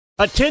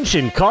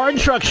Attention car and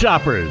truck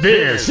shoppers,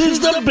 this is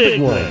the big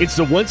one. It's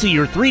the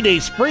once-a-year 3-day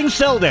spring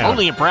sell-down.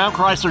 Only at Brown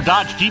Chrysler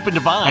Dodge Jeep and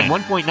Divine.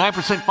 And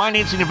 1.9%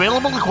 financing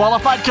available to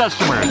qualified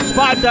customers.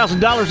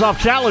 $5,000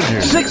 off Challenger,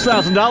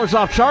 $6,000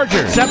 off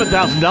Charger,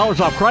 $7,000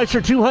 off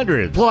Chrysler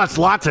 200, plus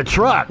lots of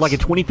trucks like a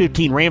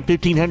 2015 Ram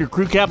 1500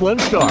 Crew Cab Lone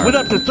Star with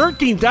up to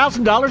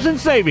 $13,000 in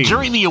savings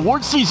during the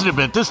award season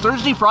event this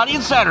Thursday, Friday,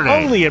 and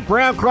Saturday. Only at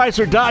Brown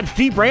Chrysler Dodge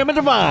Jeep Ram and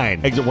Divine.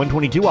 Exit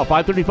 122 off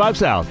 535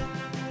 South.